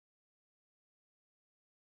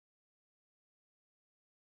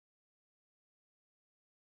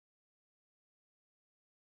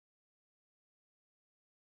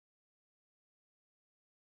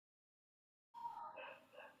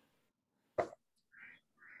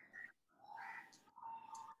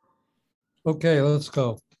Okay, let's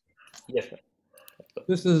go. Yes, sir.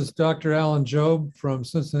 This is Dr. Alan Jobe from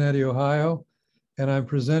Cincinnati, Ohio, and I'm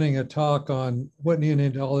presenting a talk on what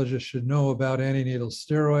neonatologists should know about antenatal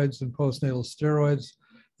steroids and postnatal steroids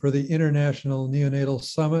for the International Neonatal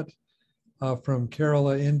Summit from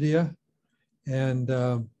Kerala, India.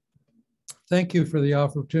 And thank you for the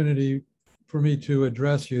opportunity for me to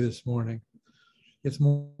address you this morning. It's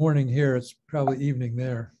morning here, it's probably evening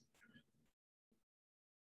there.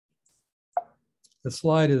 The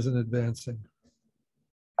slide isn't advancing.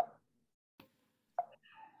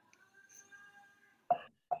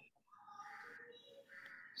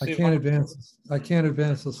 I can't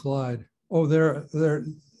advance the slide. Oh, there.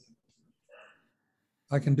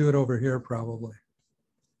 I can do it over here probably.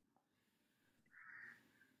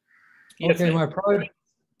 Yes, okay, sir. my project.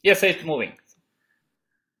 Yes, sir, it's moving.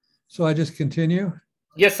 So I just continue?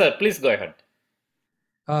 Yes, sir. Please go ahead.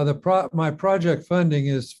 My project funding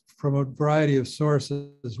is from a variety of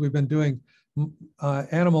sources. We've been doing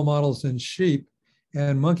animal models in sheep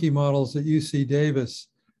and monkey models at UC Davis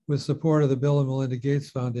with support of the Bill and Melinda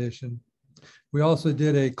Gates Foundation. We also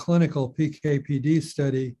did a clinical PK/PD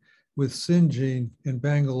study with Syngene in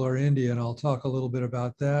Bangalore, India, and I'll talk a little bit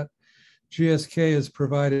about that. GSK has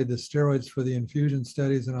provided the steroids for the infusion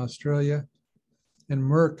studies in Australia, and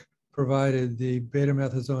Merck provided the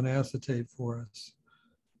betamethasone acetate for us.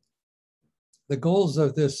 The goals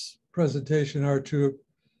of this presentation are to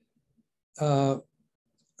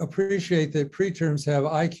appreciate that preterms have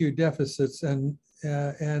IQ deficits and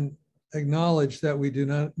acknowledge that we do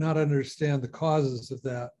not understand the causes of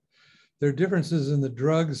that. There are differences in the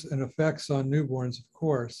drugs and effects on newborns, of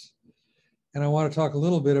course. And I want to talk a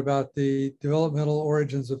little bit about the developmental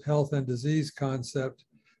origins of health and disease concept,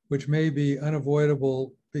 which may be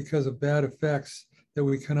unavoidable because of bad effects that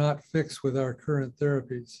we cannot fix with our current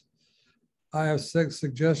therapies. I have 6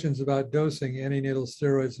 suggestions about dosing antenatal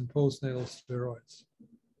steroids and postnatal steroids.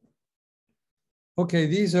 Okay,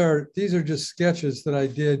 these are just sketches that I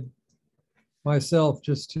did myself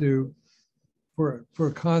just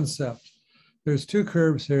for concept. There's 2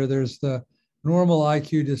 curves here. There's the normal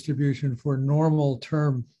IQ distribution for normal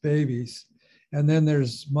term babies. And then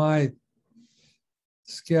there's my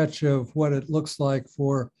sketch of what it looks like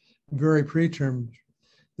for very preterm.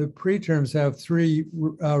 The preterms have 3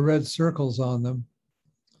 red circles on them.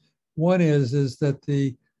 One is that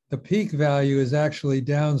the peak value is actually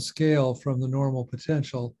downscale from the normal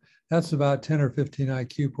potential. That's about 10 or 15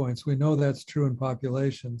 IQ points. We know that's true in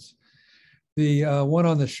populations. The one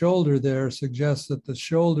on the shoulder there suggests that the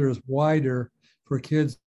shoulder is wider for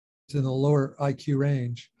kids in the lower IQ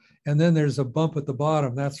range. And then there's a bump at the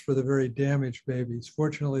bottom. That's for the very damaged babies.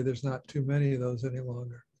 Fortunately, there's not too many of those any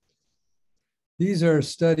longer. These are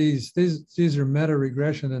studies, these are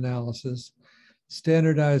meta-regression analysis,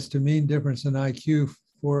 standardized to mean difference in IQ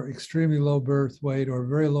for extremely low birth weight or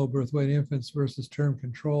very low birth weight infants versus term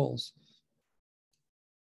controls.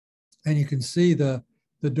 And you can see the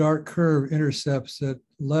dark curve intercepts at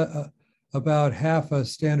about half a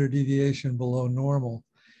standard deviation below normal.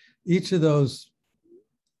 Each of those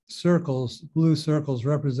circles, blue circles,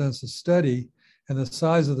 represents a study, and the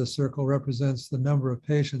size of the circle represents the number of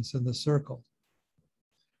patients in the circle.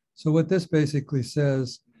 So what this basically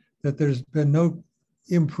says that there's been no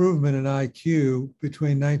improvement in IQ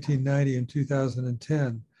between 1990 and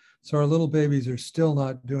 2010. So our little babies are still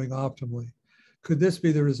not doing optimally. Could this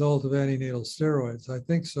be the result of antenatal steroids? I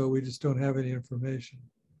think so. We just don't have any information.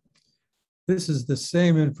 This is the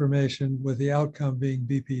same information with the outcome being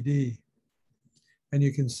BPD. And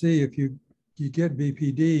you can see if you get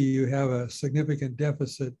BPD, you have a significant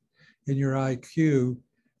deficit in your IQ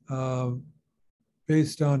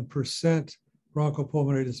based on percent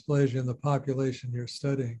bronchopulmonary dysplasia in the population you're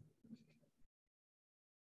studying.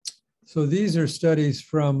 So these are studies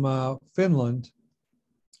from Finland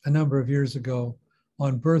a number of years ago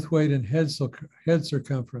on birth weight and head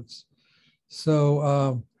circumference.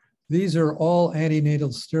 So these are all antenatal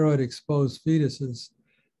steroid exposed fetuses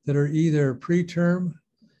that are either preterm,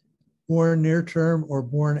 born near term, or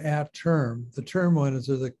born at term. The term ones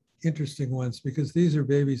are the interesting ones because these are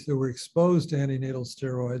babies that were exposed to antenatal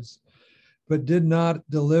steroids but did not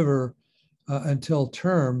deliver until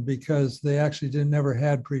term because they actually never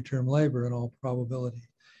had preterm labor in all probability.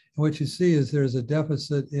 And what you see is there's a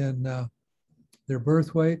deficit in their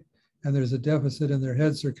birth weight and there's a deficit in their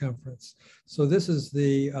head circumference. So this is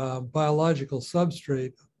the biological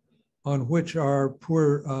substrate on which our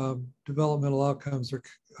poor developmental outcomes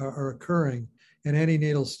are occurring, and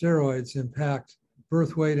antenatal steroids impact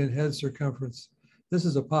birth weight and head circumference. This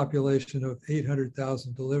is a population of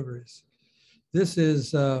 800,000 deliveries. This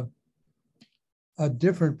is a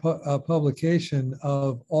different publication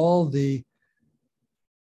of all the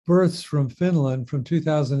births from Finland from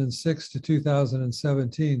 2006 to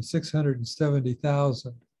 2017,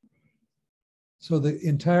 670,000. So the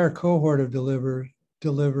entire cohort of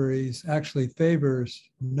deliveries actually favors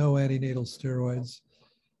no antenatal steroids.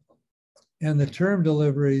 And the term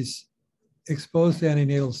deliveries exposed to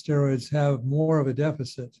antenatal steroids have more of a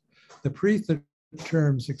deficit. The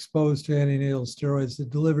preterms exposed to antenatal steroids that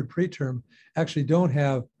delivered preterm actually don't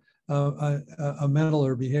have a mental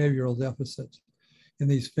or behavioral deficit in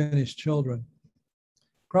these Finnish children,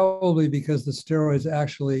 probably because the steroids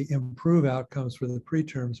actually improve outcomes for the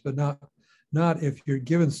preterms, but not if you're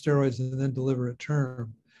given steroids and then deliver at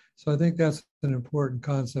term. So I think that's an important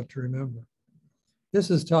concept to remember. This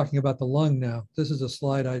is talking about the lung now. This is a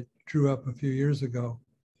slide I drew up a few years ago,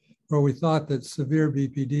 where we thought that severe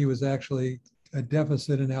BPD was actually a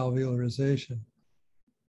deficit in alveolarization.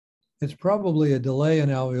 It's probably a delay in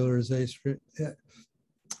alveolarization,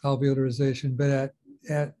 but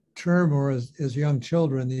at term or as young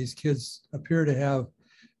children, these kids appear to have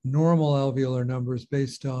normal alveolar numbers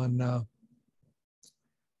based on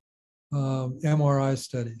MRI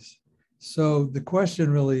studies. So the question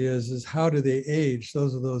really is how do they age?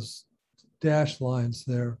 Those are those dashed lines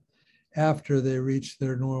there after they reach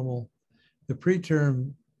their normal. The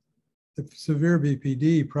preterm, the severe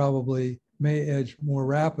BPD probably may age more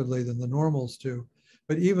rapidly than the normals do,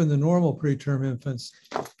 but even the normal preterm infants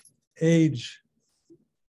age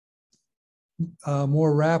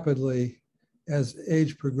more rapidly as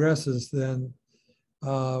age progresses than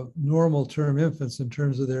normal term infants in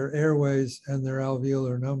terms of their airways and their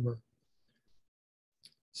alveolar number.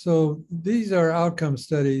 So these are outcome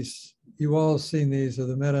studies. You've all seen these of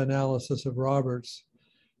the meta-analysis of Roberts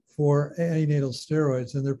for antenatal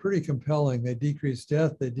steroids, and they're pretty compelling. They decrease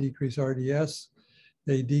death, they decrease RDS,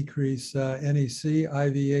 they decrease NEC,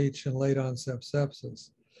 IVH, and late onset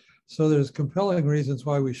sepsis. So there's compelling reasons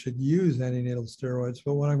why we should use antenatal steroids,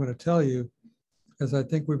 but what I'm going to tell you is I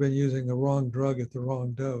think we've been using the wrong drug at the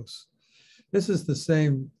wrong dose. This is the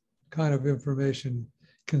same kind of information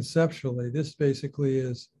conceptually. This basically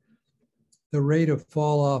is the rate of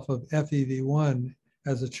fall off of FEV1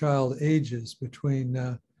 as a child ages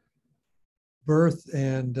between birth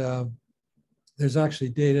and there's actually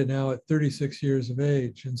data now at 36 years of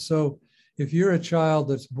age. And so if you're a child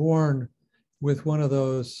that's born with one of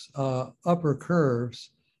those upper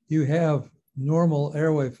curves, you have normal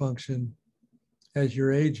airway function as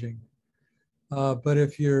you're aging. But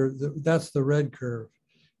if you're, that's the red curve.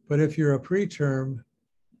 But if you're a preterm,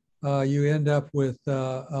 you end up with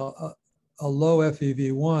a low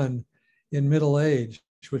FEV1 in middle age,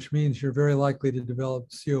 which means you're very likely to develop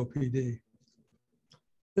COPD.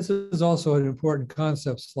 This is also an important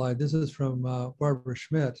concept slide. This is from Barbara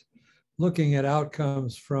Schmidt, looking at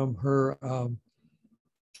outcomes from her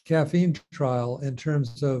caffeine trial in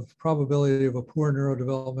terms of probability of a poor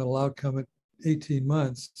neurodevelopmental outcome at 18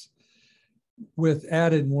 months with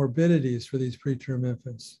added morbidities for these preterm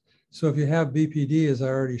infants. So if you have BPD, as I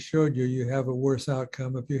already showed you, you have a worse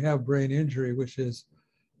outcome. If you have brain injury, which is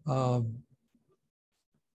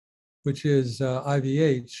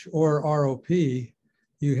IVH or ROP,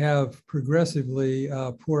 you have progressively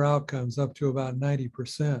poor outcomes up to about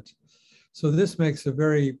 90%. So this makes a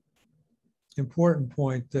very important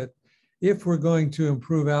point that if we're going to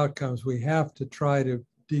improve outcomes, we have to try to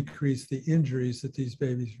decrease the injuries that these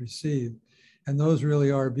babies receive. And those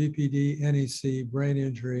really are BPD, NEC, brain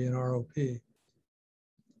injury, and ROP.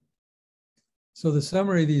 So the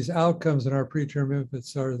summary of these outcomes in our preterm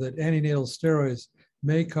infants are that antenatal steroids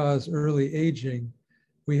may cause early aging.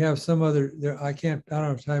 We have some other, I don't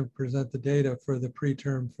have time to present the data for the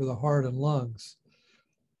preterm for the heart and lungs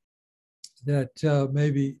that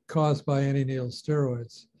may be caused by antenatal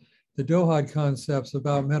steroids. The DOHAD concepts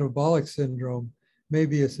about metabolic syndrome may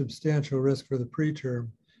be a substantial risk for the preterm.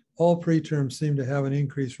 All preterms seem to have an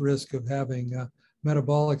increased risk of having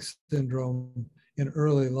metabolic syndrome in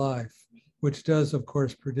early life, which does, of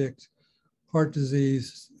course, predict heart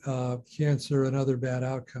disease, cancer, and other bad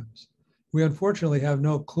outcomes. We unfortunately have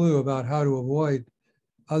no clue about how to avoid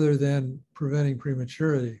other than preventing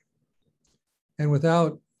prematurity. And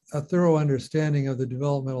without a thorough understanding of the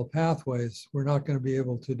developmental pathways, we're not going to be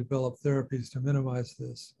able to develop therapies to minimize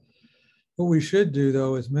this. What we should do,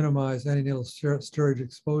 though, is minimize antenatal steroid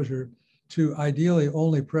exposure to ideally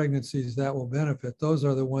only pregnancies that will benefit. Those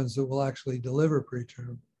are the ones that will actually deliver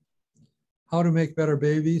preterm. How to make better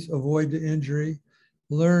babies, avoid the injury,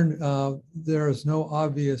 learn there is no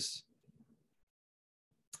obvious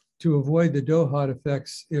to avoid the DOHAD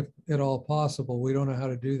effects if at all possible. We don't know how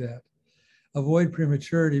to do that. avoid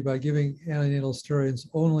prematurity by giving antenatal steroids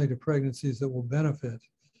only to pregnancies that will benefit.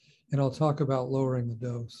 And I'll talk about lowering the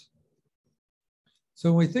dose.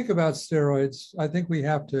 So when we think about steroids, I think we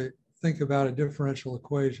have to think about a differential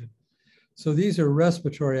equation. So these are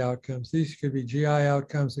respiratory outcomes. These could be GI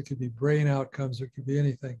outcomes, it could be brain outcomes, it could be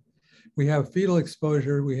anything. We have fetal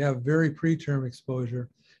exposure, we have very preterm exposure.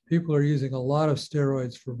 People are using a lot of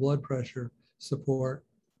steroids for blood pressure support.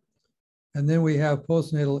 And then we have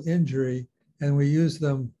postnatal injury, and we use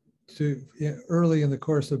them early in the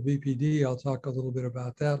course of BPD. I'll talk a little bit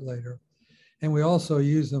about that later. And we also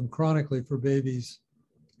use them chronically for babies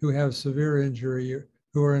who have severe injury,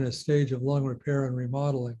 who are in a stage of lung repair and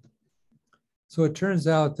remodeling. So it turns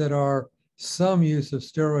out that some use of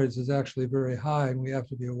steroids is actually very high, and we have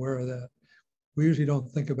to be aware of that. We usually don't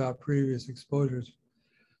think about previous exposures.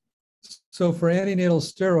 So for antenatal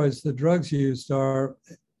steroids, the drugs used are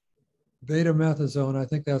betamethasone. I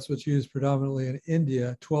think that's what's used predominantly in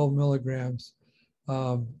India, 12 milligrams.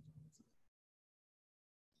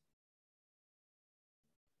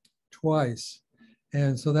 Twice.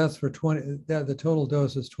 And so that's for the total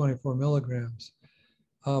dose is 24 milligrams.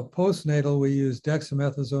 Postnatal, we use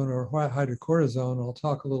dexamethasone or hydrocortisone. I'll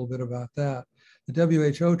talk a little bit about that. The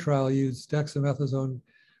WHO trial used dexamethasone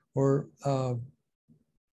or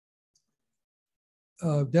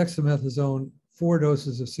dexamethasone, 4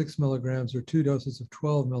 doses of 6 milligrams or 2 doses of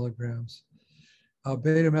 12 milligrams.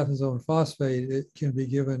 Betamethasone phosphate, it can be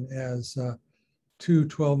given as 2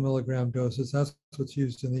 12 milligram doses. That's what's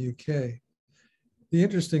used in the UK. The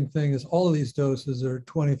interesting thing is all of these doses are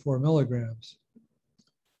 24 milligrams.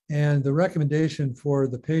 And the recommendation for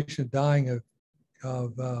the patient dying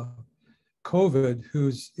of COVID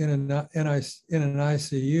who's in an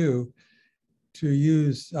ICU to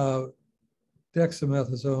use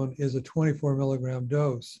dexamethasone is a 24 milligram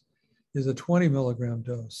dose, is a 20 milligram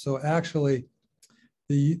dose. So actually,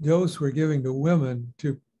 the dose we're giving to women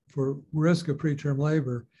for risk of preterm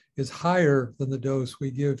labor is higher than the dose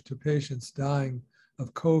we give to patients dying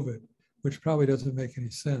of COVID, which probably doesn't make any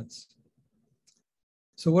sense.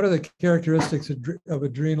 So what are the characteristics of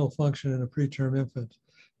adrenal function in a preterm infant?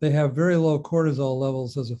 They have very low cortisol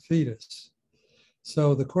levels as a fetus.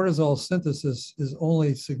 So the cortisol synthesis is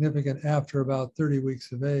only significant after about 30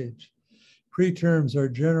 weeks of age. Preterms are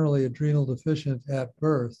generally adrenal deficient at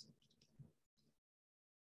birth.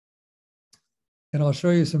 And I'll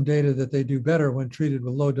show you some data that they do better when treated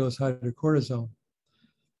with low-dose hydrocortisone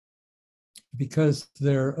because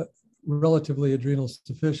they're relatively adrenal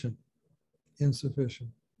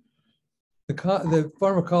insufficient. The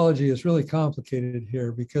pharmacology is really complicated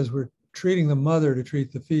here because we're treating the mother to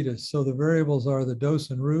treat the fetus. So the variables are the dose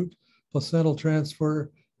and route, placental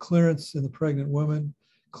transfer, clearance in the pregnant woman,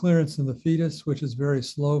 clearance in the fetus, which is very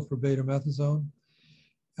slow for betamethasone.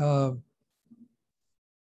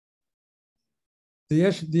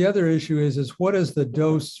 The other issue is what is the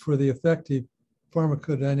dose for the effective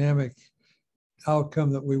pharmacodynamic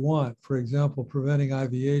outcome that we want? For example, preventing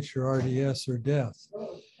IVH or RDS or death.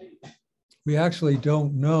 We actually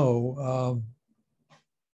don't know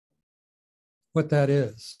what that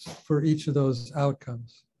is for each of those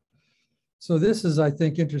outcomes. So this is, I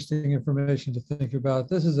think, interesting information to think about.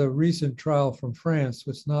 This is a recent trial from France,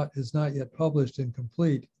 which is not yet published and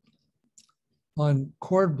complete, on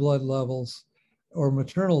cord blood levels or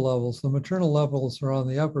maternal levels. The maternal levels are on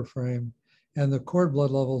the upper frame and the cord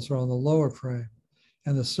blood levels are on the lower frame.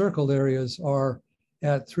 And the circled areas are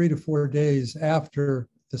at 3 to 4 days after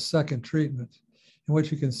the second treatment. And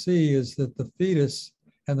what you can see is that the fetus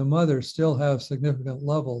and the mother still have significant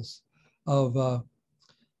levels of,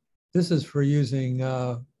 this is for using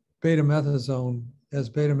betamethasone as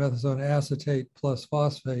betamethasone acetate plus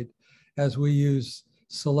phosphate as we use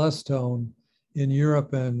celestone in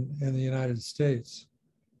Europe and the United States.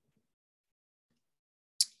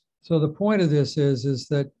 So the point of this is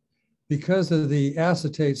that because of the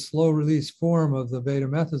acetate slow release form of the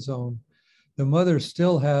betamethasone, the mother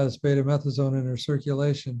still has betamethasone in her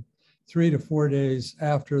circulation 3 to 4 days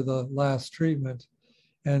after the last treatment.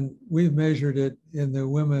 And we've measured it in the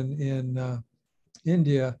women in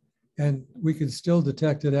India, and we could still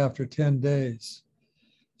detect it after 10 days.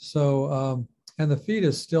 So, and the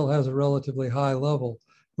fetus still has a relatively high level,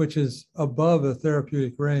 which is above a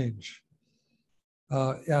therapeutic range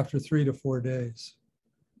after 3 to 4 days.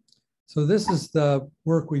 So this is the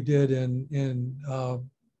work we did in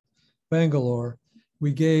Bangalore.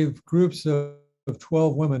 We gave groups of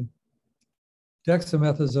 12 women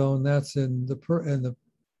dexamethasone, that's in the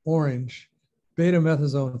orange,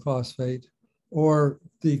 betamethasone phosphate, or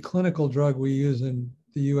the clinical drug we use in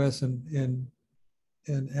the US and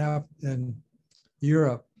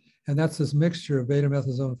Europe, And that's this mixture of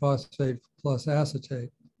beta-methazone phosphate plus acetate.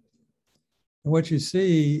 And what you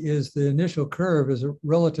see is the initial curve is a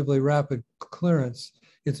relatively rapid clearance.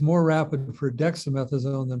 It's more rapid for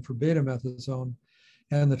dexamethasone than for beta-methazone.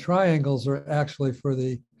 And the triangles are actually for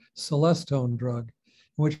the celestone drug.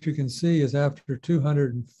 What you can see is after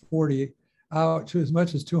 240 hours, to as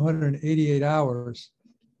much as 288 hours,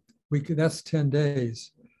 that's 10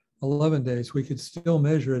 days, 11 days, we could still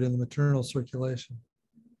measure it in the maternal circulation.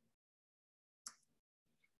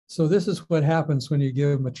 So this is what happens when you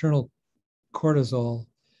give maternal cortisol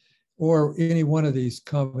or any one of these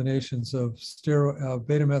combinations of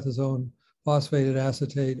beta-methazone phosphated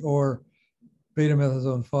acetate or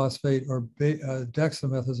beta-methazone phosphate or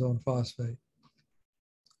dexamethasone phosphate.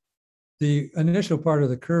 The initial part of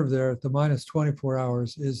the curve there at the minus 24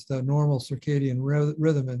 hours is the normal circadian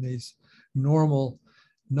rhythm in these normal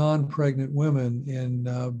non-pregnant women in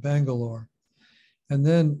Bangalore. And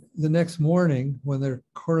then the next morning when their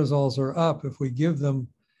cortisols are up, if we give them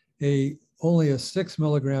only a 6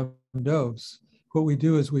 milligram dose, what we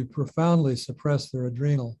do is we profoundly suppress their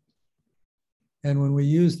adrenal. And when we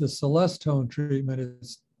use the celestone treatment,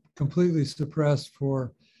 it's completely suppressed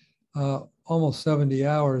for almost 70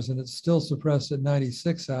 hours, and it's still suppressed at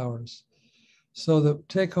 96 hours. So the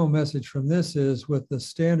take-home message from this is, with the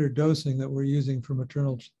standard dosing that we're using for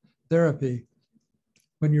maternal therapy,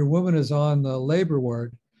 when your woman is on the labor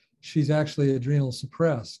ward, she's actually adrenal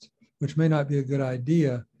suppressed, which may not be a good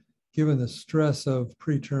idea given the stress of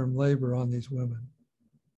preterm labor on these women.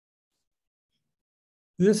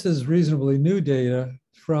 This is reasonably new data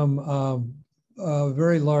from a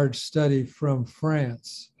very large study from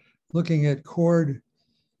France, looking at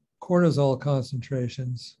cortisol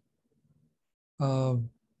concentrations in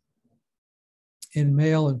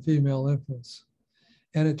male and female infants.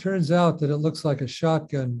 And it turns out that it looks like a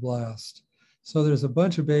shotgun blast. So there's a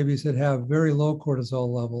bunch of babies that have very low cortisol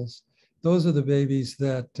levels. Those are the babies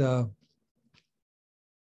that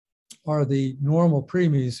are the normal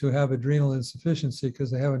preemies who have adrenal insufficiency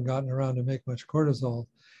because they haven't gotten around to make much cortisol.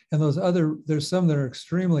 And there's some that are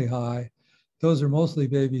extremely high. Those are mostly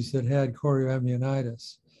babies that had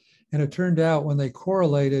chorioamnionitis. And it turned out when they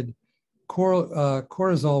correlated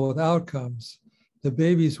cortisol with outcomes, the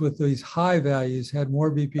babies with these high values had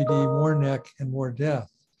more BPD, more neck, and more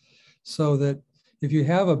death. So that if you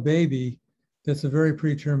have a baby that's a very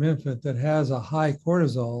preterm infant that has a high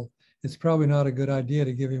cortisol, it's probably not a good idea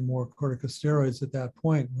to give him more corticosteroids at that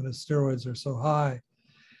point when the steroids are so high.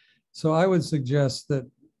 So I would suggest that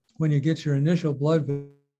when you get your initial blood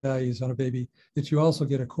values on a baby, that you also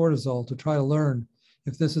get a cortisol to try to learn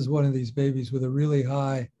if this is one of these babies with a really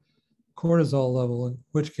high cortisol level, in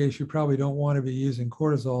which case you probably don't want to be using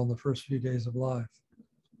cortisol in the first few days of life.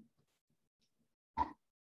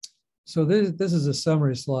 So this is a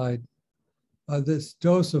summary slide. This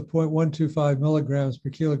dose of 0.125 milligrams per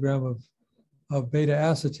kilogram of beta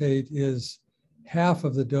acetate is half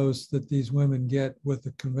of the dose that these women get with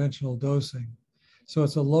the conventional dosing. So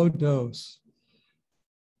it's a low dose.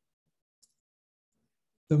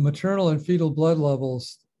 The maternal and fetal blood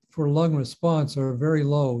levels for lung response are very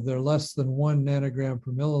low. They're less than 1 nanogram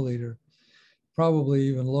per milliliter, probably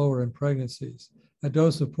even lower in pregnancies. A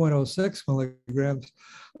dose of 0.06 milligrams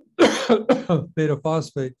of beta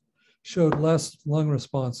phosphate showed less lung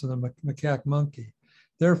response in a macaque monkey.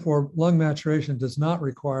 Therefore, lung maturation does not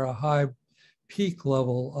require a high peak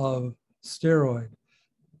level of steroid,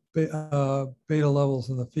 beta levels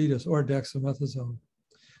in the fetus or dexamethasone.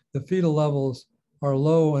 The fetal levels are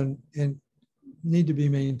low and need to be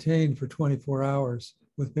maintained for 24 hours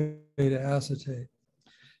with beta acetate.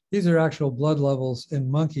 These are actual blood levels in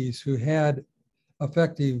monkeys who had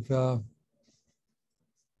effective lung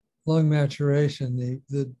maturation.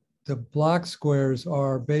 The black squares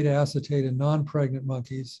are beta acetate in non-pregnant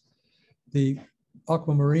monkeys. The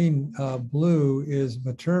aquamarine blue is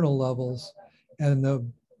maternal levels, and the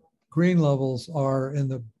green levels are in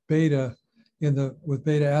the beta, with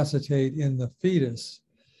beta acetate in the fetus,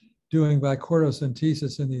 doing by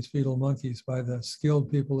chordocentesis in these fetal monkeys by the skilled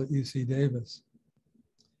people at UC Davis.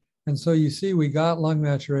 And so you see we got lung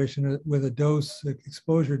maturation with a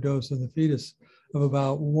exposure dose in the fetus of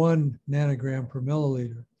about 1 nanogram per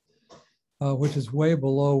milliliter, which is way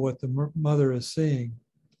below what the mother is seeing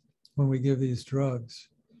when we give these drugs.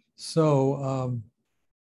 So,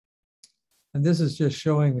 and this is just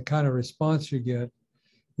showing the kind of response you get.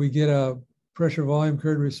 We get a pressure volume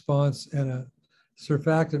curve response and a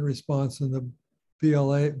surfactant response in the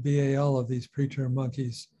BAL of these preterm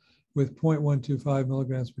monkeys with 0.125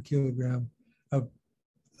 milligrams per kilogram of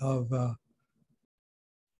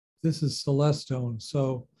this is celestone.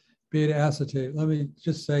 So beta acetate. Let me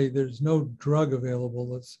just say there's no drug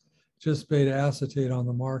available. It's just beta acetate on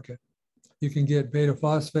the market. You can get beta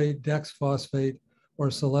phosphate, dex phosphate, or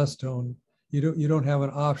celestone. You don't have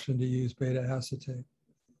an option to use beta acetate.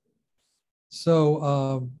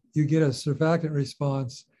 So you get a surfactant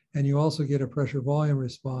response, and you also get a pressure volume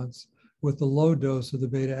response with the low dose of the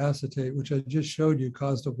beta acetate, which I just showed you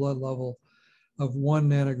caused a blood level of 1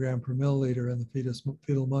 nanogram per milliliter in the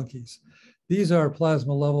fetal monkeys. These are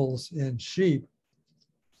plasma levels in sheep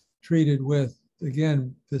treated with,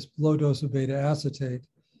 again, this low dose of beta acetate.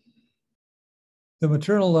 The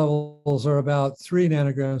maternal levels are about 3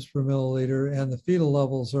 nanograms per milliliter, and the fetal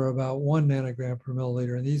levels are about 1 nanogram per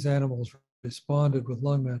milliliter, and these animals responded with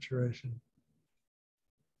lung maturation.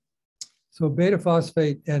 So beta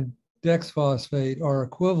phosphate and dex phosphate are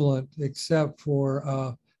equivalent except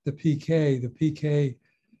for the PK. The PK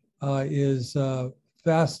is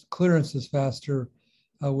fast, clearance is faster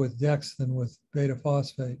with dex than with beta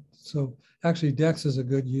phosphate. So actually dex is a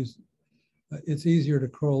good use. It's easier to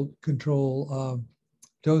control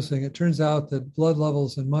dosing. It turns out that blood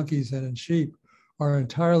levels in monkeys and in sheep are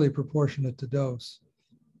entirely proportionate to dose.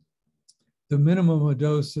 The minimum of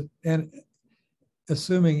dose, and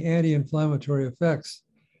assuming anti-inflammatory effects,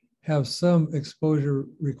 have some exposure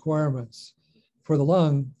requirements. For the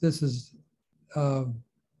lung, this is, for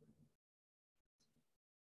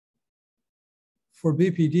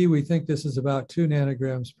BPD, we think this is about 2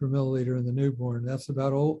 nanograms per milliliter in the newborn. That's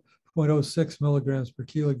about 0.06 milligrams per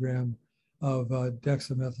kilogram of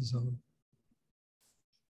dexamethasone.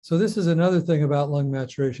 So this is another thing about lung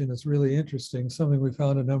maturation that's really interesting, something we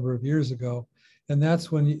found a number of years ago. And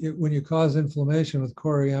that's when you cause inflammation with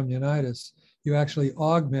chorioamnionitis, you actually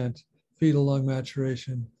augment fetal lung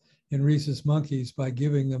maturation in rhesus monkeys by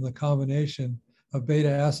giving them the combination of beta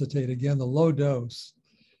acetate, again, the low dose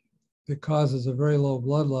that causes a very low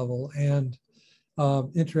blood level, and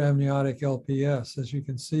intraamniotic LPS, as you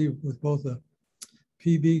can see with both the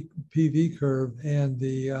PV curve and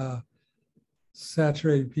the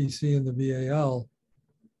saturated PC and the BAL.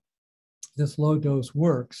 This low dose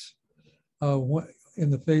works in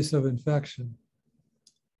the face of infection.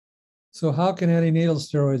 So how can antenatal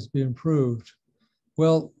steroids be improved?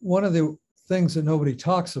 Well, one of the things that nobody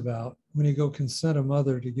talks about when you go consent a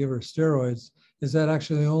mother to give her steroids is that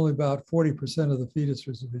actually only about 40% of the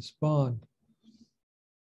fetuses respond.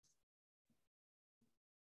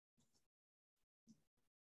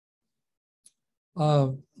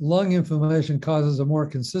 Lung inflammation causes a more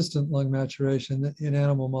consistent lung maturation in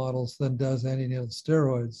animal models than does antenatal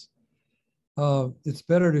steroids. It's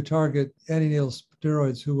better to target antenatal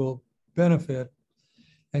steroids who will benefit,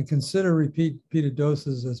 and consider repeated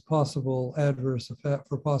doses as possible adverse effect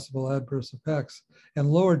for possible adverse effects.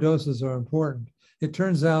 And lower doses are important. It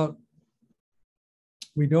turns out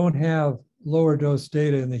we don't have lower dose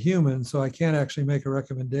data in the human, so I can't actually make a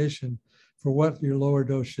recommendation for what your lower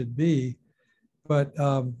dose should be. But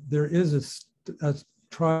there is a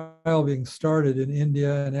trial being started in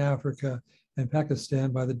India and Africa and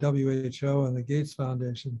Pakistan by the WHO and the Gates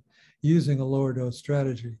Foundation using a lower dose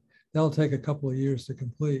strategy. That'll take a couple of years to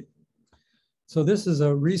complete. So this is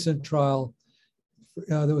a recent trial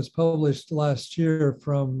that was published last year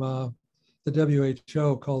from the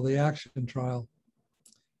WHO called the ACTION trial.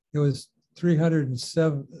 It was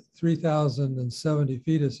 3,070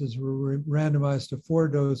 fetuses were randomized to 4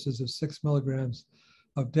 doses of 6 milligrams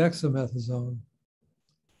of dexamethasone.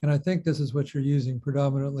 And I think this is what you're using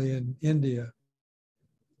predominantly in India.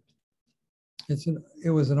 It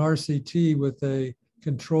was an RCT with a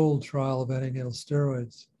controlled trial of antenatal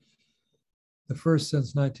steroids, the first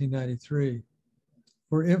since 1993.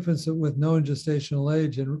 For infants with known gestational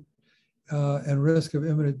age and risk of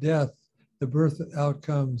imminent death, the birth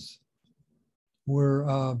outcomes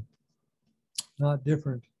were not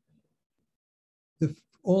different.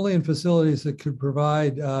 Only in facilities that could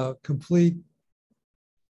provide complete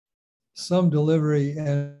some delivery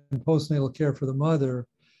and postnatal care for the mother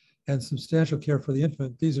and substantial care for the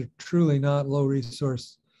infant, these are truly not low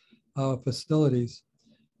resource facilities.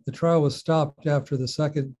 The trial was stopped after the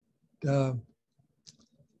second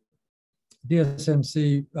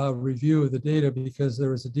DSMC review of the data because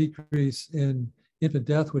there was a decrease in infant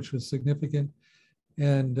death, which was significant.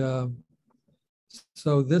 And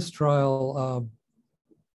so this trial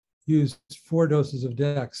used 4 doses of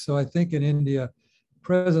dex. So I think in India,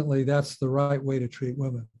 presently, that's the right way to treat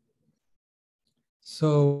women.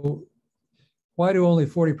 So why do only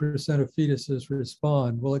 40% of fetuses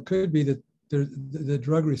respond? Well, it could be that the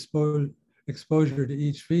drug exposure to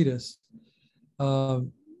each fetus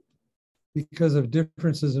because of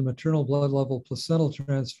differences in maternal blood level, placental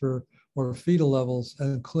transfer, or fetal levels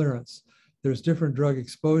and clearance. There's different drug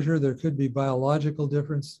exposure. There could be biological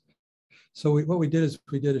difference. So what we did is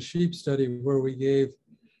we did a sheep study where we gave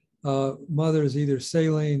mothers either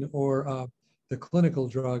saline or the clinical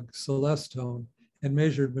drug celestone and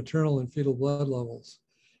measured maternal and fetal blood levels.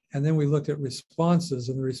 And then we looked at responses,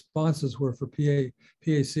 and the responses were for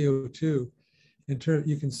PaCO2.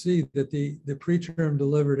 You can see that the preterm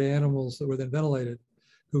delivered animals that were then ventilated,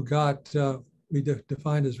 who got, we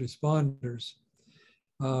defined as responders,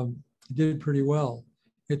 did pretty well.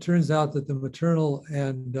 It turns out that the maternal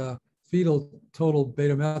and fetal total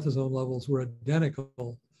beta-methazone levels were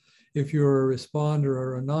identical if you're a responder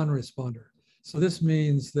or a non-responder. So this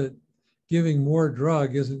means that giving more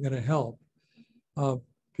drug isn't going to help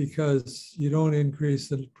because you don't increase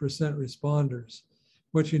the percent responders.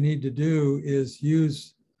 What you need to do is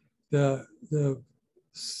use the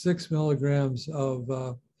 6 milligrams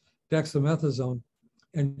of dexamethasone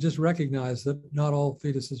and just recognize that not all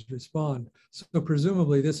fetuses respond. So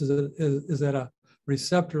presumably this is at a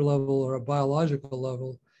receptor level or a biological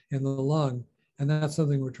level in the lung, and that's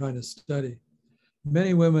something we're trying to study.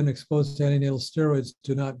 Many women exposed to antenatal steroids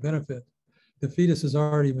do not benefit. The fetus is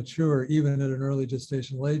already mature, even at an early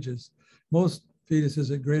gestational ages. Most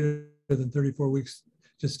fetuses at greater than 34 weeks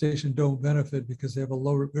gestation don't benefit because they have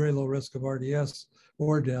a very low risk of RDS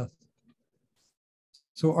or death.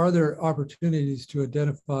 So are there opportunities to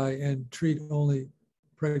identify and treat only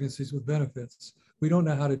pregnancies with benefits? We don't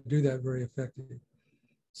know how to do that very effectively.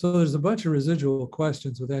 So there's a bunch of residual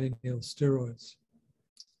questions with antenatal steroids.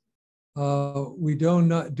 We do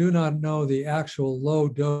not know the actual low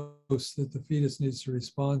dose that the fetus needs to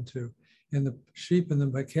respond to. In the sheep and the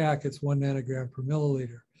macaque, it's 1 nanogram per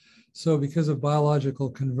milliliter. So because of biological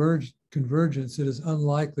convergence, it is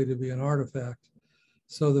unlikely to be an artifact.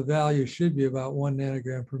 So the value should be about 1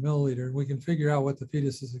 nanogram per milliliter. And we can figure out what the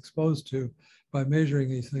fetus is exposed to by measuring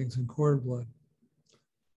these things in cord blood.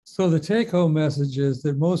 So the take-home message is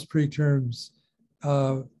that most preterms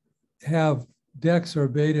have dex or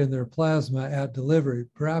beta in their plasma at delivery,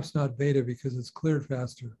 perhaps not beta because it's cleared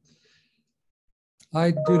faster.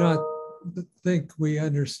 I do not think we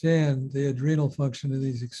understand the adrenal function in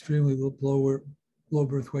these extremely low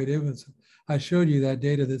birth weight infants. I showed you that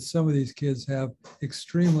data that some of these kids have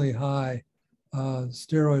extremely high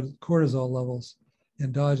steroid cortisol levels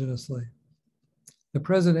endogenously. The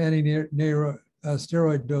present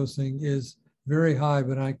steroid dosing is very high,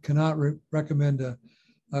 but I cannot recommend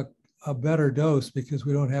a better dose because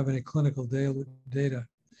we don't have any clinical data.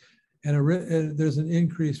 And there's an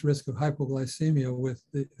increased risk of hypoglycemia with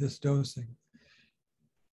this dosing.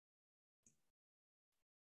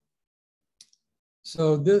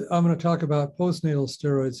 So I'm going to talk about postnatal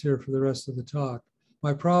steroids here for the rest of the talk.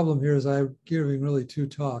 My problem here is I'm giving really 2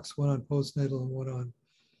 talks, one on postnatal and one on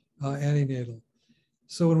antenatal.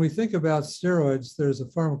 So when we think about steroids, there's a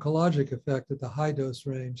pharmacologic effect at the high dose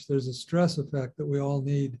range. There's a stress effect that we all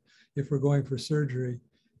need if we're going for surgery.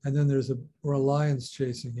 And then there's a lion's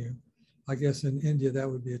chasing you. I guess in India, that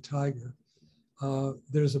would be a tiger.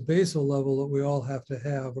 There's a basal level that we all have to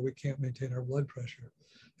have or we can't maintain our blood pressure.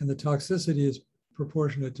 And the toxicity is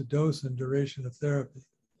proportionate to dose and duration of therapy.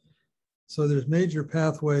 So there's major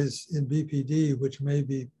pathways in BPD which may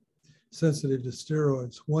be sensitive to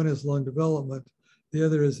steroids. One is lung development, the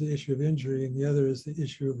other is the issue of injury, and the other is the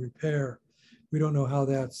issue of repair. We don't know how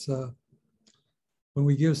that's, when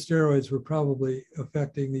we give steroids, we're probably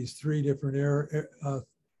affecting these 3 different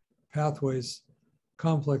pathways,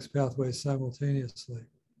 complex pathways simultaneously.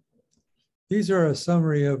 These are a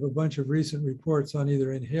summary of a bunch of recent reports on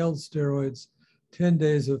either inhaled steroids, 10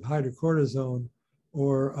 days of hydrocortisone,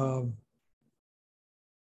 or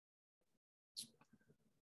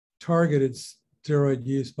targeted steroid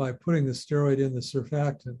use by putting the steroid in the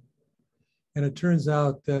surfactant. And it turns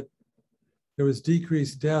out that there was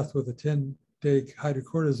decreased death with a 10-day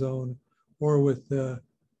hydrocortisone or with the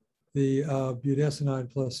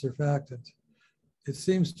budesonide plus surfactant. It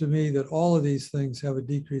seems to me that all of these things have a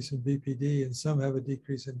decrease in BPD and some have a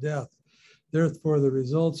decrease in death. Therefore, the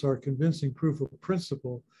results are convincing proof of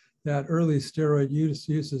principle that early steroid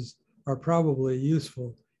uses are probably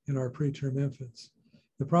useful in our preterm infants.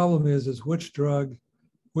 The problem is which drug,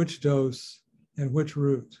 which dose, and which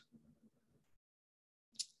route.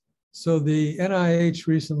 So the NIH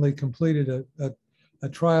recently completed a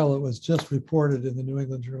trial that was just reported in the New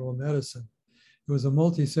England Journal of Medicine. It was a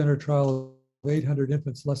multi-center trial of 800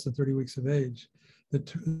 infants less than 30 weeks of age.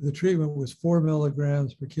 The treatment was 4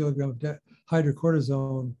 milligrams per kilogram of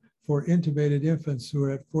hydrocortisone for intubated infants who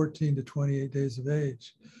were at 14 to 28 days of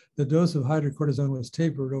age. The dose of hydrocortisone was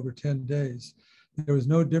tapered over 10 days. There was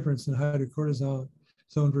no difference in hydrocortisone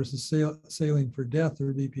versus saline for death,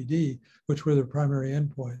 or BPD, which were the primary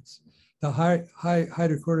endpoints. The high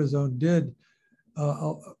hydrocortisone did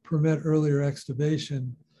permit earlier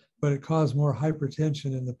extubation, but it caused more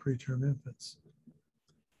hypertension in the preterm infants.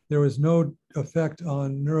 There was no effect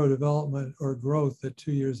on neurodevelopment or growth at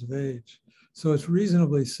 2 years of age. So it's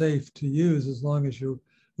reasonably safe to use as long as you're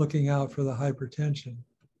looking out for the hypertension.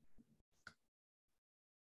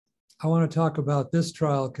 I want to talk about this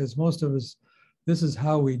trial because most of us, this is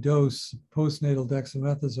how we dose postnatal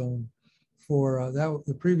dexamethasone for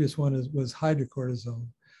the previous one was hydrocortisone.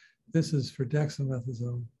 This is for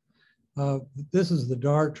dexamethasone. This is the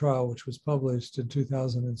DART trial, which was published in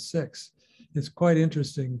 2006. It's quite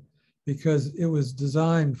interesting because it was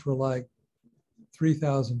designed for like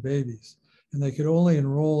 3,000 babies, and they could only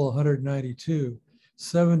enroll 192.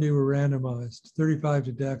 70 were randomized, 35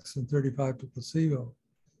 to dex and 35 to placebo.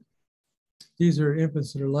 These are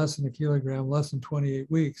infants that are less than a kilogram, less than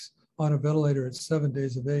 28 weeks, on a ventilator at 7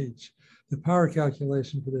 days of age. The power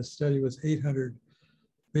calculation for this study was 800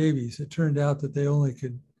 babies. It turned out that they only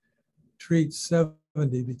could treat 70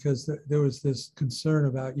 because there was this concern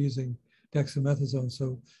about using dexamethasone,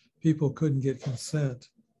 so people couldn't get consent.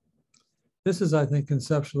 This is, I think,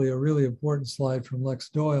 conceptually a really important slide from Lex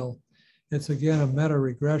Doyle. It's again a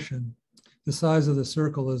meta-regression. The size of the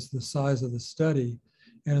circle is the size of the study,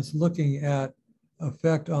 and it's looking at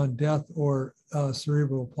effect on death or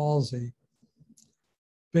cerebral palsy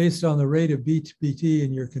based on the rate of BPD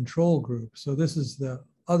in your control group. So this is the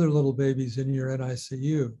other little babies in your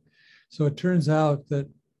NICU. So it turns out that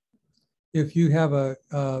if you have a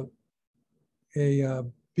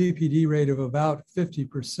BPD rate of about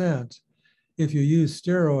 50%, if you use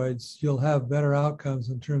steroids, you'll have better outcomes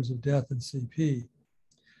in terms of death and CP.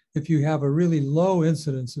 If you have a really low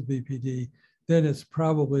incidence of BPD, then it's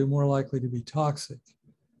probably more likely to be toxic.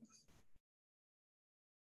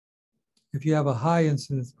 If you have a high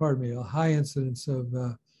incidence, a high incidence of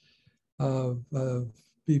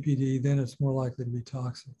BPD, then it's more likely to be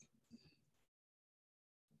toxic.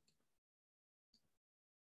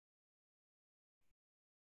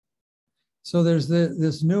 So there's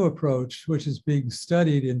this new approach, which is being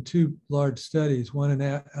studied in two large studies, one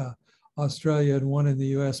in Australia and one in the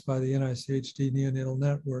US by the NICHD Neonatal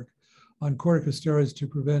Network, on corticosteroids to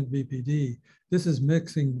prevent BPD. This is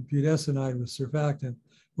mixing budesonide with surfactant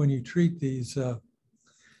when you treat these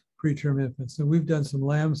preterm infants. And we've done some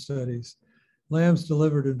lamb studies. Lambs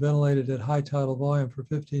delivered and ventilated at high tidal volume for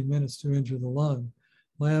 15 minutes to injure the lung.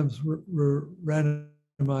 Lambs were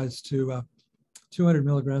randomized to 200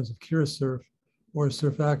 milligrams of Thrissur or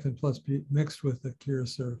surfactant plus mixed with the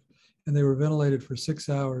Thrissur, and they were ventilated for 6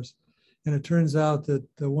 hours. And it turns out that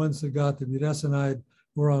the ones that got the budesonide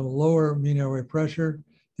were on lower mean airway pressure,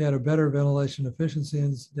 they had a better ventilation efficiency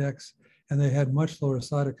index, and they had much lower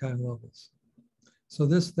cytokine levels. So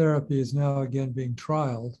this therapy is now again being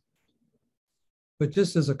trialed. But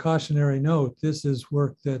just as a cautionary note, this is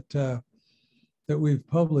work that that we've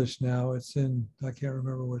published now. It's in, I can't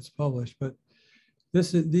remember where it's published, but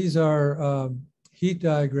these are heat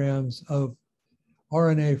diagrams of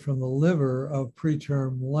RNA from the liver of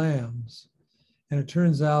preterm lambs. And it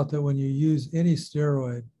turns out that when you use any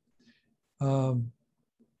steroid,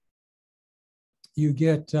 you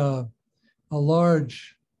get a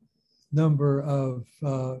large number of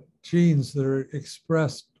genes that are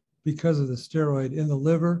expressed because of the steroid in the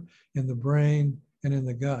liver, in the brain, and in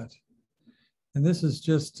the gut. And this is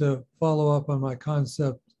just to follow up on my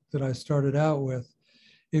concept that I started out with.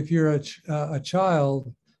 If you're a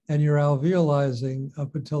child and you're alveolizing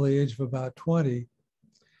up until the age of about 20,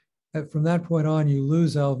 from that point on, you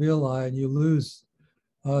lose alveoli and you lose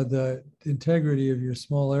the integrity of your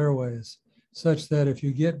small airways, such that if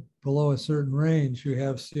you get below a certain range, you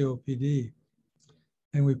have COPD.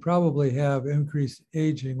 And we probably have increased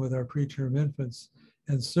aging with our preterm infants,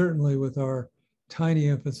 and certainly with our tiny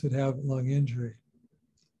infants that have lung injury.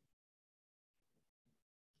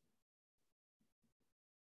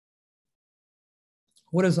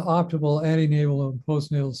 What is optimal antenatal and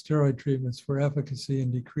postnatal steroid treatments for efficacy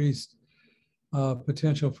and decreased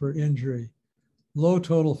potential for injury? Low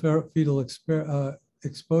total fetal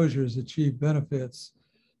exposures achieve benefits,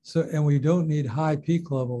 and we don't need high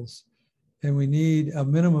peak levels, and we need a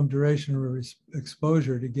minimum duration of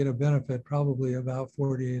exposure to get a benefit, probably about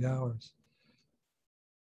 48 hours.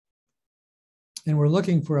 And we're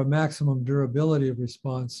looking for a maximum durability of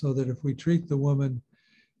response so that if we treat the woman,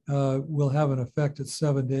 we'll have an effect at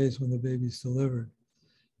 7 days when the baby's delivered.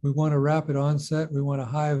 We want a rapid onset. We want a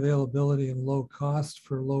high availability and low cost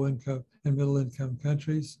for low income and middle income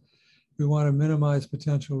countries. We want to minimize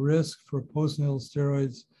potential risk for postnatal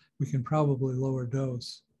steroids we can probably lower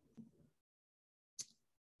dose.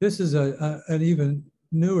 This is an even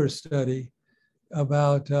newer study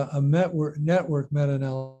about a network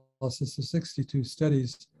meta-analysis of 62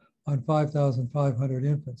 studies on 5,500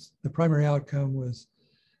 infants. The primary outcome was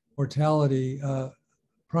mortality.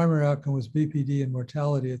 Primary outcome was BPD and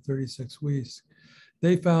mortality at 36 weeks.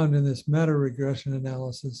 They found in this meta-regression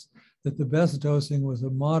analysis that the best dosing was a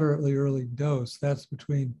moderately early dose. That's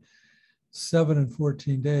between 7 and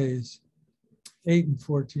 14 days, 8 and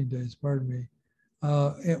 14 days, pardon me,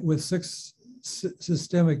 with 6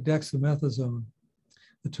 systemic dexamethasone,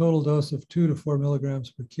 the total dose of 2 to 4 milligrams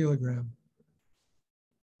per kilogram.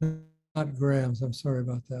 Not grams, I'm sorry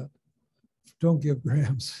about that. Don't give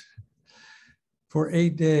grams. For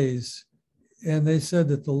 8 days. And they said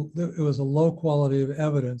that it was a low quality of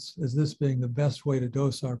evidence as this being the best way to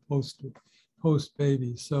dose our post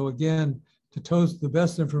babies. So again, the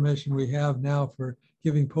best information we have now for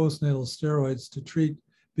giving postnatal steroids to treat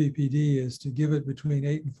BPD is to give it between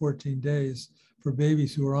 8 and 14 days for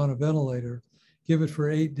babies who are on a ventilator, give it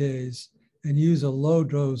for 8 days and use a low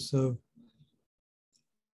dose of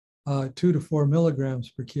 2 to 4 milligrams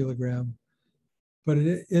per kilogram. But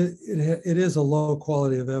it is a low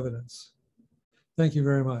quality of evidence. Thank you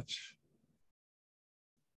very much.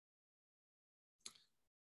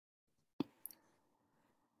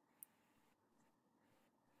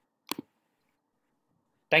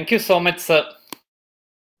 Thank you so much, sir.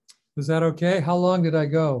 Was that okay? How long did I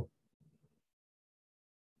go?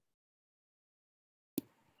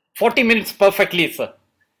 40 minutes perfectly, sir.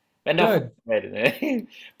 Good.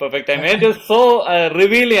 Perfect time. It was so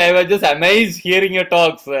revealing. I was just amazed hearing your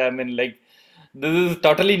talks. I mean, like, this is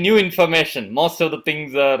totally new information. Most of the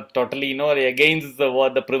things are totally, you know, against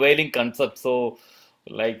the prevailing concept. So,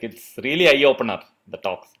 like, it's really eye-opener, the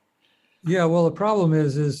talks. Yeah, well, the problem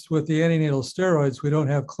is with the antenatal steroids, we don't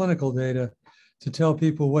have clinical data to tell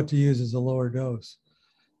people what to use as a lower dose.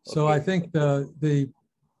 So Okay. I think the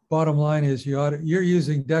bottom line is you're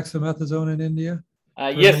using dexamethasone in India?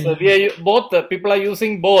 Yes, both. People are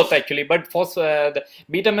using both actually, but the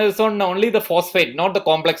betamethasone only the phosphate, not the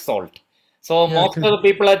complex salt. So Yeah, most of the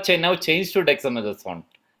people are now changed to dexamethasone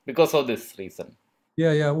because of this reason.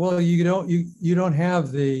 Yeah. Well, you don't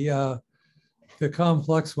have the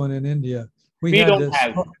complex one in India. We had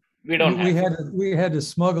to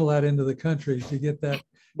smuggle that into the country to get that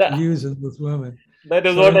to use it with women. That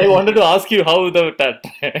is So what anyway, I wanted to ask you. How the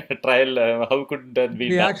trial? How could that be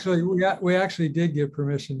done? We actually did get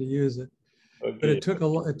permission to use it, Okay. but it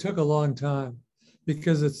took a long time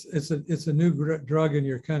because it's a new drug in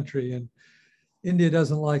your country, and India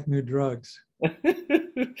doesn't like new drugs.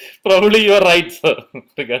 Probably you are right, sir,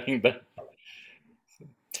 regarding that.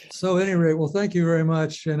 So at any rate, well, thank you very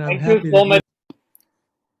much, and I'm Thank happy you so much.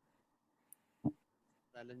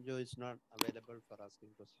 Alan Jobe is not available for asking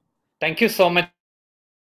questions. Thank you so much.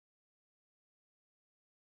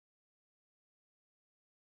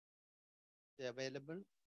 Is he available?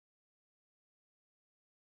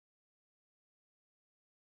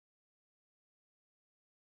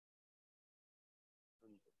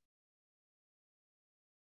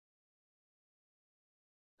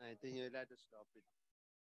 I think you'll have to stop it.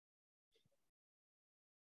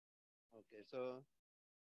 Okay, so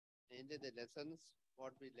mainly the lessons,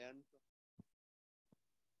 what we learned from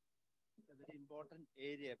a very important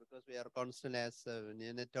area because we are constantly, as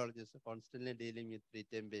neonatologists, constantly dealing with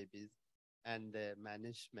preterm babies and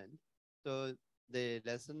management. So the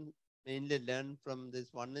lesson mainly learned from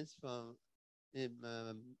this one is from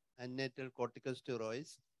antenatal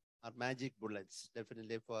corticosteroids are magic bullets,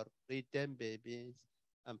 definitely for preterm babies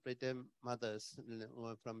and preterm mothers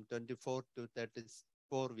from 24 to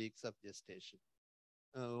 34 weeks of gestation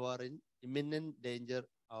who are in imminent danger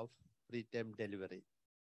of preterm delivery.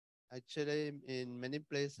 Actually, in many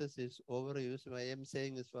places, it's overused. I am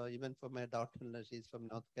saying this even for my daughter, she's from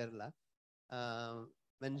North Kerala.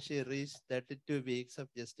 When she reached 32 weeks of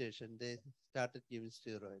gestation, they started giving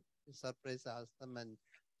steroids. Surprise asked them and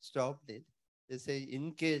stopped it. They say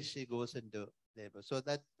in case she goes into labor. So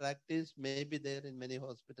that practice may be there in many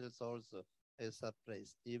hospitals also. A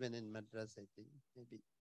surprise, even in Madras, I think, maybe.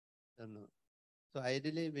 Don't know. So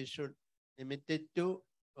ideally, we should limit it to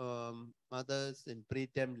mothers in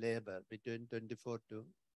preterm labor between 24 to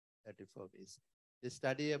 34 weeks. The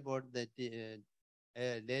study about the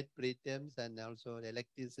late preterms and also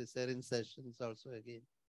elective cesarean sessions also again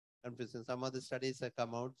confusing. Some of the studies have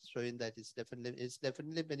come out showing that it's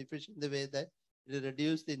definitely beneficial in the way that it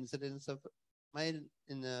reduces the incidence of mild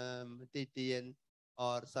TTN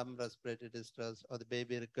or some respiratory distress or the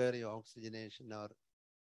baby requiring oxygenation or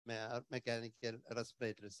mechanical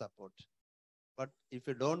respiratory support. But if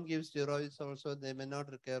you don't give steroids also, they may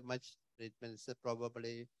not require much treatment. It's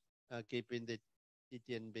probably keeping the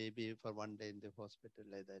TTN baby for one day in the hospital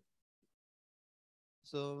like that.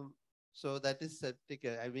 So that is septic.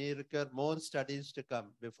 We require more studies to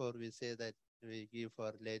come before we say that we give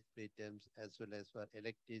for late preterms as well as for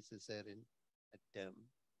elective cesarean at term.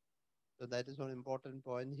 So that is one important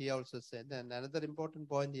point he also said. And another important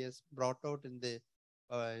point he has brought out in the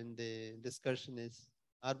discussion is,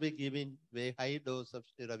 are we giving very high dose of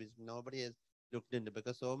steroids? Nobody has looked into,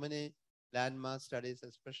 because so many landmark studies,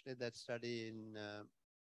 especially that study in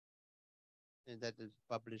that is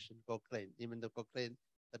published in Cochrane. Even the Cochrane,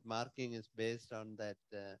 that marking is based on that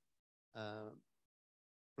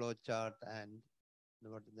flow chart and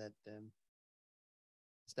what is that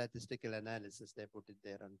statistical analysis, they put it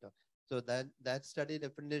there on top. So that study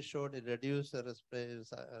definitely showed it reduced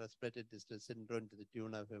respiratory distress syndrome to the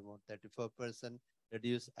tune of about 34%,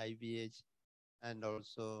 reduced IVH and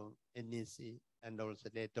also NEC and also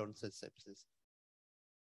late onset sepsis.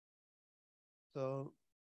 So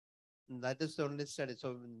that is the only study.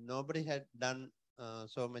 So nobody had done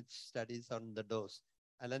so much studies on the dose.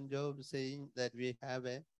 Alan Jobe saying that we have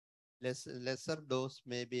a lesser dose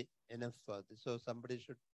may be enough for this. So somebody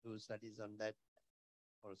should do studies on that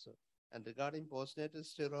also. And regarding postnatal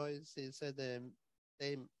steroids, he said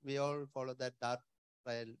we all follow that DART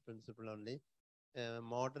trial principle only.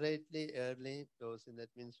 Moderately early dosing, that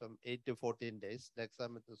means from 8 to 14 days,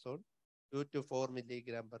 dexamethasone, 2 to 4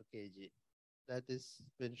 milligram per kg. That is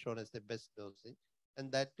been shown as the best dosing.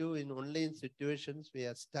 And that too, only in situations we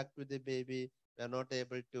are stuck with the baby, we are not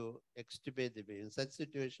able to extubate the baby. In such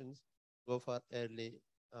situations, go for early,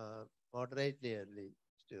 moderately early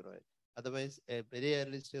steroid. Otherwise, a very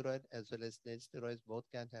early steroid as well as late steroids both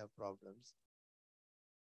can have problems.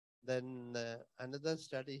 Then another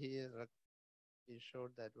study here, he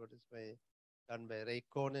showed that done by Ray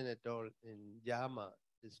Conan et al. In JAMA,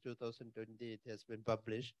 this 2020, it has been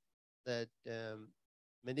published, that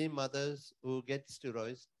many mothers who get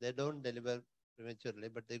steroids, they don't deliver prematurely,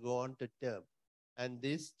 but they go on to term. And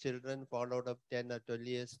these children followed up 10 or 12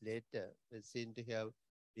 years later, they seem to have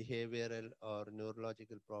behavioral or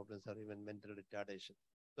neurological problems or even mental retardation.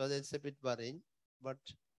 So that's a bit worrying, but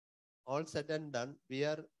all said and done, we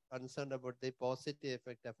are concerned about the positive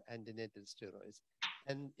effect of antenatal steroids.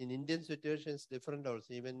 And in Indian situations, different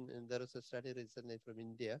also. Even there was a study recently from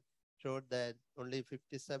India showed that only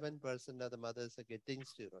 57% of the mothers are getting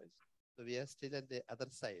steroids. So we are still at the other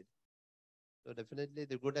side. So definitely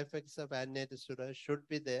the good effects of antenatal steroids should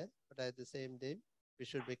be there, but at the same time, we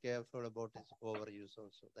should be careful about its overuse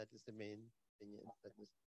also. That is the main thing. That is,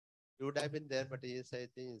 it would have been there, but he is, I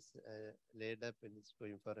think, is laid up and is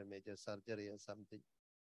going for a major surgery or something.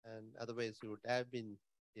 And otherwise, you would have been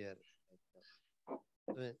here.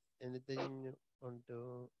 So anything on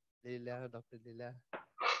to Leela, Dr. Leela?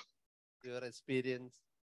 Your experience,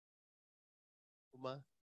 Uma?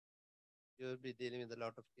 You will be dealing with a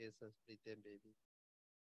lot of cases, preterm baby.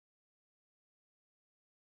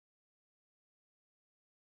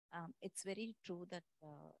 It's very true that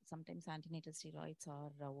sometimes antenatal steroids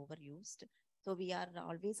are overused. So we are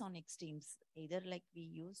always on extremes. Either like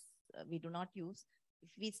we do not use. If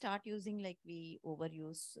we start using, like we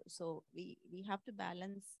overuse. So we have to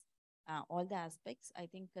balance all the aspects. I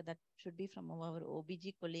think that should be from our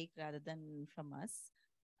OBG colleague rather than from us.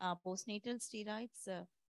 Postnatal steroids,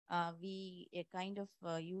 we kind of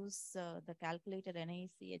use the calculator,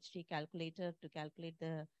 NICHT calculator to calculate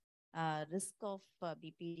the risk of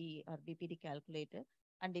BPD or BPD calculator.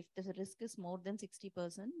 And if the risk is more than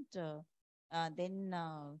 60%, then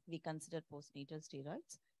we consider postnatal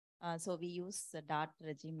steroids. So we use the DART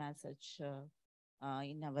regime as such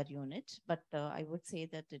in our unit. But I would say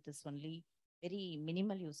that it is only very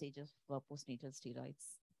minimal usage of postnatal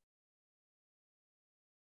steroids.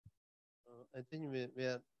 I think we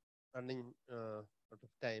are running out of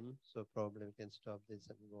time, so probably we can stop this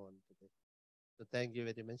and go on today. So thank you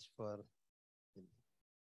very much for